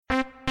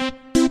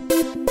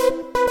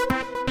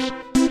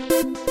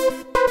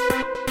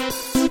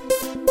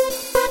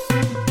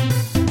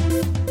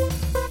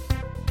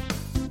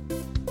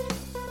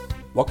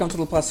Welcome to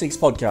the Plus Six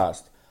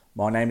podcast.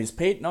 My name is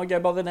Pete and I go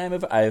by the name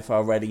of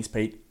AFL Ratings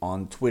Pete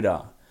on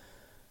Twitter.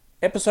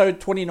 Episode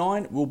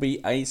 29 will be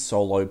a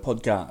solo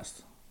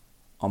podcast.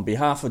 On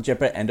behalf of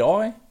Jeppa and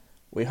I,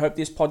 we hope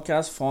this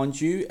podcast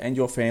finds you and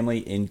your family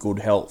in good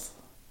health.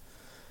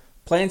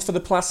 Plans for the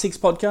Plus Six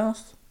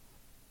podcast?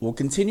 We'll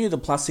continue the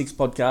Plus Six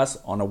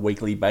podcast on a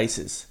weekly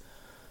basis.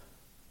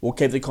 We'll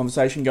keep the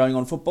conversation going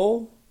on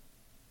football.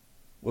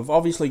 We've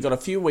obviously got a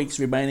few weeks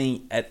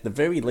remaining at the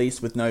very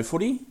least with no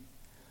footy.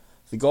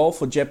 The goal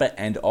for Jeppa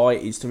and I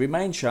is to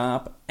remain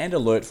sharp and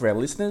alert for our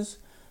listeners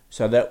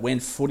so that when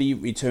footy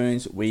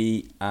returns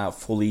we are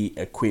fully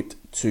equipped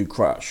to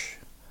crush.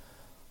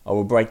 I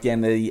will break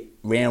down the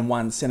round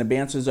 1 centre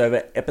bounces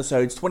over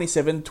episodes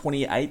 27,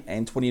 28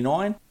 and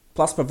 29,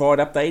 plus provide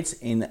updates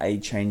in a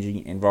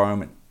changing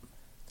environment.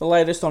 The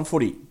latest on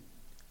footy.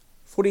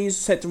 Footy is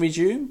set to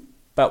resume,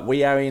 but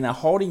we are in a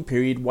holding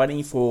period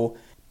waiting for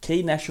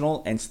key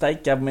national and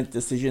state government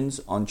decisions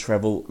on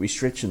travel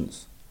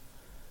restrictions.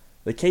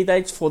 The key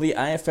dates for the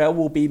AFL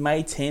will be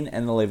May 10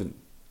 and 11.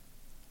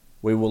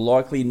 We will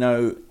likely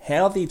know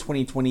how the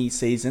 2020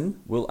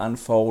 season will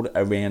unfold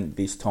around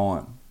this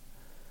time.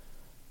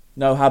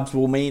 No hubs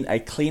will mean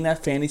a cleaner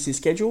fantasy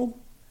schedule.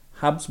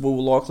 Hubs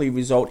will likely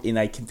result in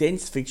a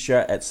condensed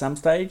fixture at some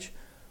stage,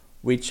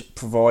 which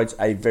provides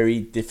a very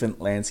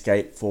different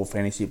landscape for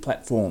fantasy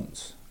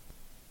platforms.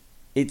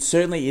 It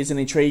certainly is an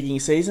intriguing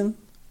season.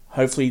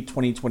 Hopefully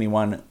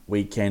 2021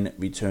 we can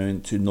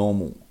return to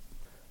normal.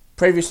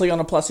 Previously on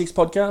a Plus Six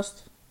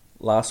podcast,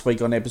 last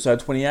week on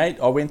episode 28,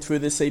 I went through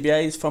the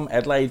CBAs from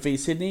Adelaide v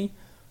Sydney,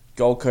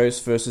 Gold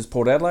Coast versus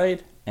Port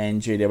Adelaide,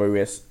 and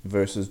GWS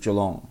versus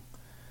Geelong.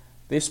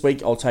 This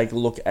week I'll take a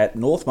look at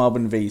North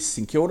Melbourne v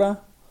St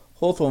Kilda,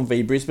 Hawthorn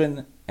v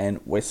Brisbane, and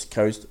West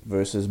Coast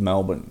versus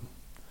Melbourne.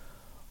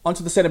 On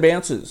to the centre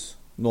bounces.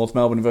 North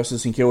Melbourne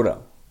versus St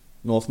Kilda.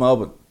 North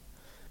Melbourne.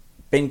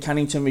 Ben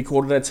Cunnington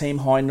recorded a team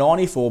high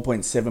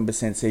 94.7%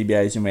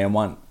 CBAs in round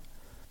 1.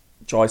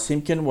 Jai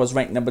Simpkin was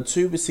ranked number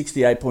 2 with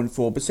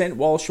 68.4%,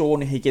 while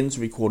Shaun Higgins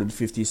recorded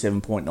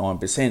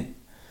 57.9%.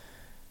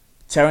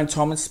 Taron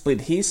Thomas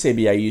split his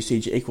CBA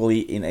usage equally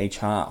in each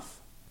half.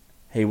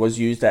 He was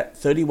used at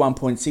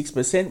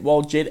 31.6%,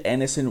 while Jed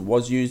Anderson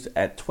was used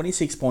at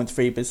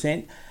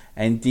 26.3%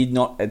 and did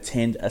not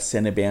attend a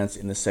centre bounce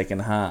in the second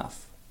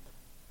half.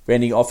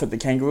 Rounding off at the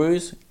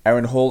Kangaroos,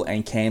 Aaron Hall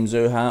and Cam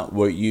Zurhaar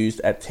were used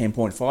at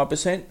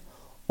 10.5%,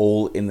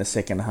 all in the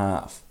second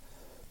half.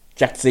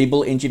 Jack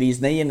Ziebell injured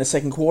his knee in the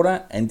second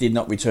quarter and did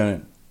not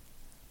return.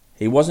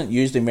 He wasn't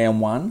used in round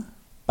 1,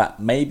 but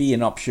may be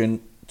an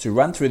option to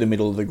run through the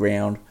middle of the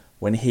ground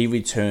when he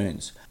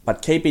returns.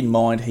 But keep in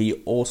mind he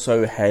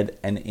also had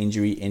an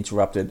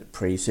injury-interrupted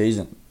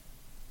pre-season.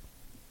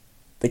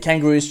 The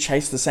Kangaroos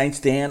chased the Saints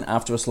down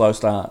after a slow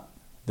start.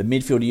 The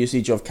midfield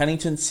usage of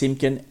Cunnington,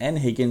 Simpkin and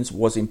Higgins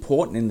was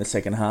important in the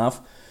second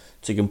half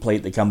to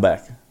complete the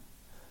comeback.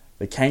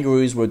 The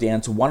Kangaroos were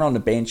down to 1 on the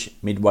bench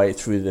midway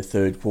through the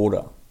third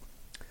quarter.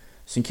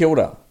 St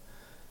Kilda.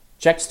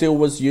 Jack Steele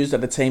was used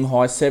at a team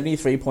high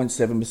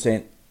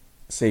 73.7%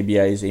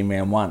 CBAs in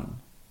round 1.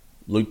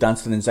 Luke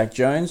Dunstan and Zach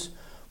Jones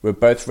were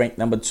both ranked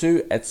number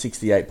 2 at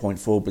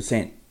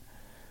 68.4%.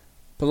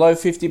 Below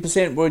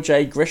 50% were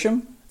Jay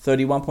Gresham,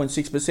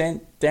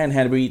 31.6%, Dan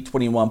Hanbury,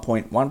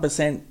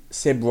 21.1%,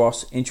 Seb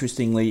Ross,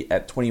 interestingly,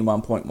 at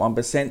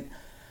 21.1%,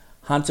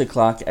 Hunter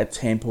Clark at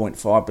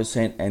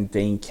 10.5%, and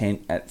Dean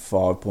Kent at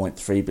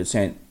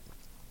 5.3%.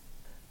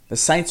 The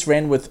Saints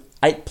ran with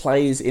 8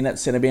 players in at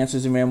centre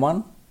bounces in round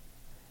 1.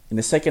 In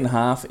the second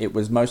half, it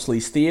was mostly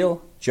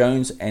Steele,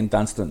 Jones and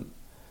Dunstan.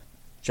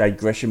 Jay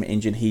Gresham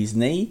injured his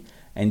knee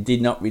and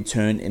did not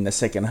return in the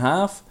second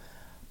half,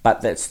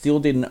 but that still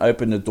didn't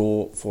open the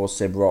door for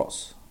Seb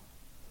Ross.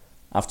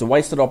 After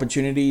wasted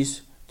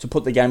opportunities to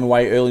put the game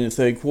away early in the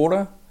third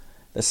quarter,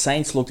 the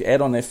Saints looked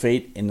out on their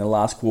feet in the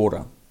last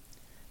quarter.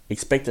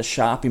 Expect a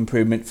sharp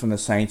improvement from the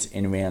Saints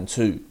in round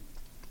 2.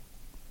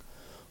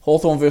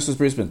 Hawthorn versus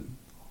Brisbane.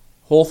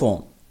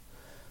 Hawthorn.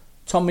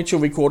 Tom Mitchell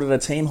recorded a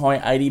team high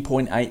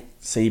 80.8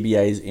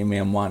 CBAs in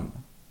round 1.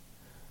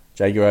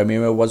 Jager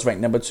O'Meara was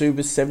ranked number 2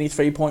 with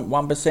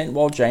 73.1%,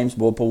 while James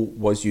Worpel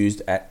was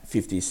used at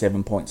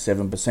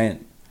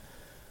 57.7%.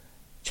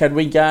 Chad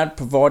Wingard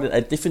provided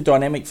a different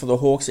dynamic for the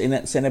Hawks in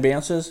at centre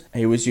bounces.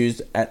 He was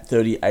used at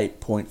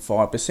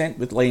 38.5%,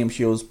 with Liam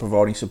Shields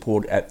providing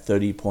support at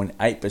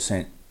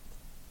 30.8%.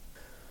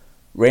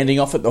 Rounding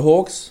off at the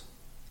Hawks,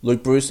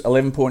 Luke Bruce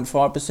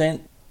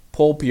 11.5%,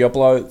 Paul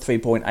Piopolo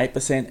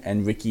 3.8%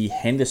 and Ricky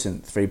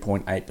Henderson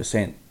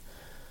 3.8%.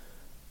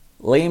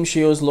 Liam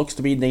Shields looks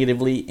to be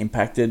negatively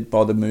impacted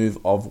by the move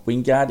of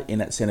Wingard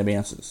in at centre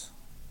bounces.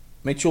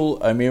 Mitchell,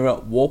 O'Meara,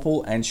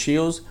 Worpel and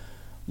Shields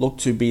look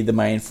to be the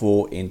main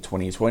 4 in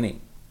 2020.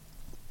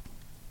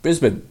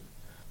 Brisbane.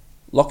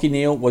 Lachie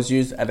Neale was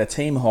used at a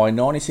team high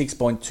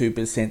 96.2%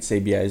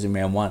 CBAs in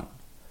round 1.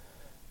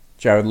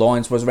 Jared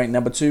Lyons was ranked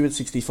number 2 at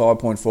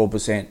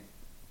 65.4%.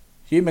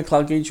 Hugh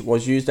McCluggage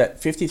was used at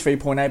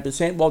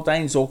 53.8%, while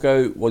Dane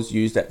Zorko was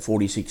used at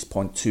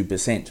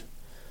 46.2%.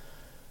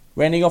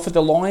 Rounding off at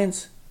the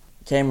Lions,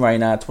 Cam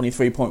Rayner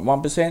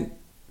 23.1%,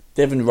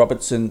 Devon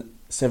Robertson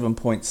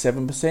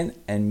 7.7%,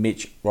 and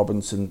Mitch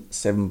Robinson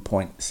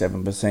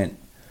 7.7%.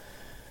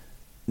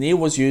 Neil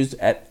was used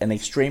at an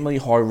extremely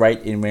high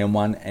rate in round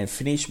 1 and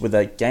finished with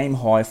a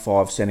game-high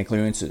 5 centre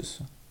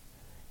clearances.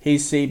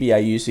 His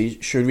CBA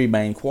usage should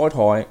remain quite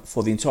high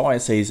for the entire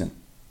season.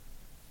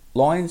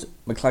 Lions,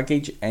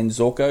 McCluggage and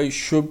Zorko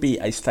should be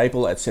a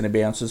staple at centre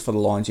bounces for the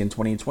Lions in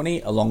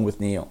 2020 along with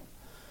Neil.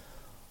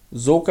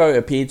 Zorko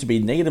appeared to be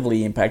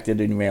negatively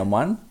impacted in round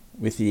 1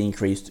 with the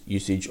increased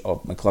usage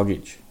of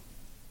McCluggage.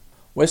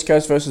 West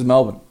Coast versus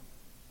Melbourne.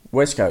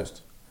 West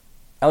Coast.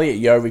 Elliot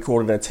Yeo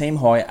recorded a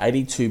team-high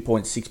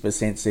 82.6%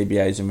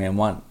 CBAs in round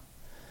 1.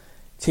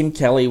 Tim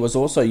Kelly was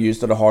also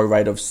used at a high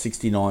rate of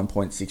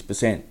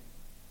 69.6%.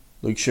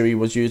 Luke Shuey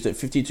was used at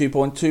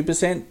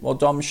 52.2%, while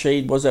Dom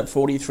Sheed was at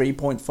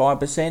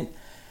 43.5%,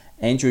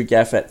 Andrew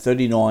Gaff at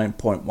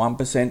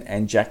 39.1%,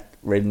 and Jack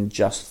Redden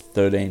just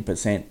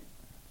 13%.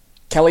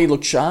 Kelly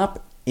looked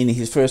sharp in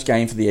his first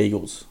game for the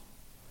Eagles,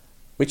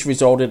 which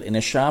resulted in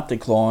a sharp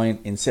decline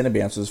in centre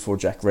bounces for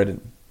Jack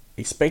Redden.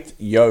 Expect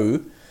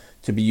Yeo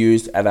to be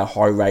used at a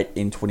high rate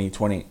in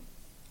 2020.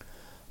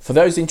 For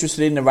those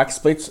interested in the ruck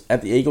splits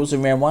at the Eagles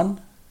in round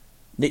 1,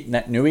 Nick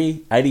Natnui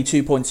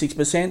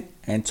 82.6%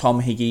 and Tom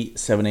Hickey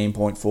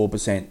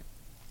 17.4%.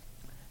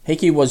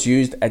 Hickey was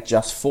used at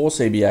just 4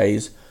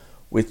 CBAs,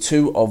 with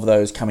 2 of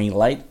those coming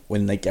late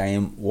when the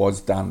game was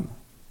done.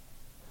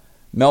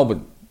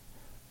 Melbourne.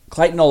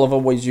 Clayton Oliver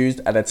was used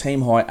at a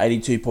team-high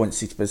 82.6%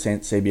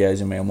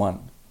 CBAs in round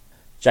 1.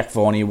 Jack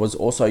Viney was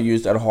also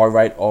used at a high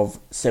rate of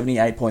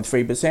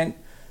 78.3%,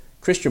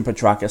 Christian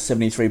Petrarca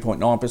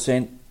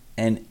 73.9%,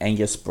 and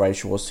Angus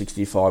Brayshaw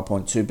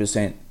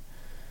 65.2%.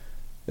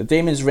 The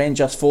Demons ran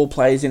just 4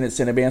 plays in at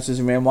centre bounces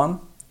in round 1.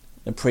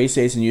 The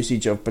pre-season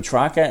usage of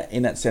Petrarca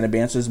in at centre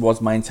bounces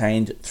was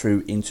maintained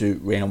through into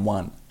round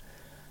 1.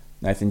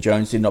 Nathan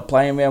Jones did not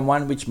play in round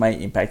 1, which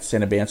may impact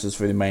centre bounces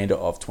for the remainder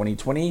of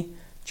 2020.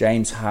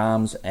 James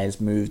Harms has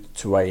moved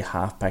to a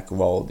halfback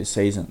role this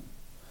season.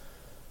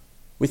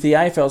 With the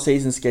AFL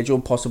season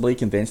schedule possibly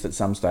condensed at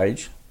some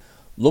stage,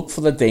 look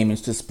for the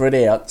Demons to spread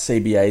out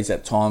CBAs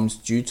at times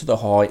due to the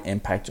high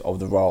impact of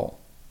the role.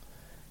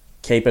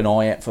 Keep an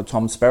eye out for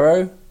Tom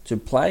Sparrow to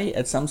play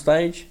at some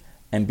stage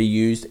and be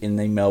used in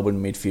the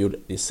Melbourne midfield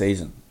this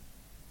season.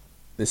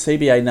 The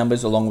CBA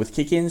numbers along with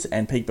kick-ins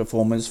and peak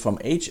performers from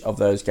each of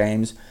those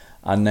games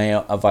are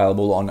now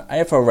available on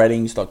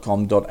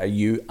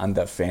aflratings.com.au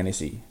under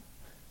Fantasy.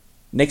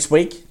 Next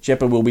week,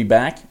 Jeppa will be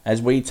back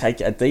as we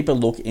take a deeper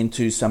look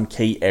into some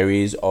key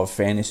areas of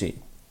fantasy.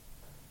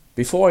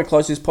 Before I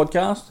close this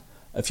podcast,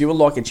 if you would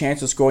like a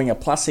chance of scoring a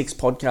 +6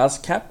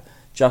 podcast cap,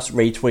 just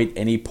retweet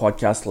any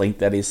podcast link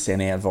that is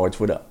sent out via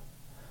Twitter.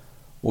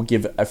 We'll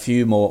give a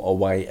few more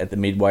away at the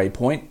midway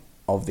point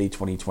of the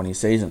 2020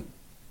 season.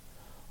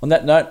 On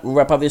that note, we'll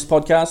wrap up this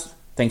podcast.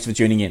 Thanks for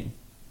tuning in.